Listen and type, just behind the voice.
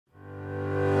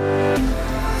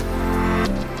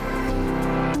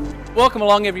Welcome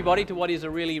along everybody to what is a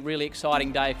really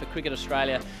exciting day for Cricket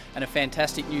Australia and a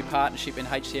fantastic new partnership in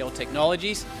HCL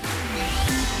Technologies.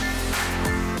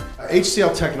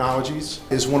 HCL Technologies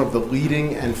is one of the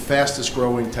leading and fastest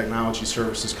growing technology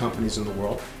services companies in the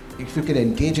world. If you can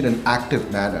engage in an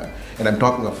active manner, and I'm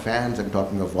talking of fans, I'm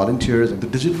talking of volunteers, the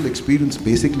digital experience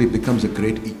basically becomes a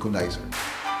great equalizer.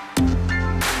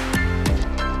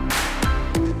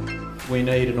 We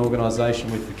need an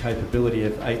organisation with the capability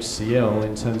of HCL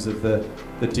in terms of the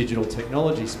digital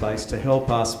technology space to help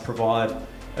us provide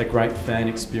a great fan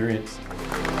experience.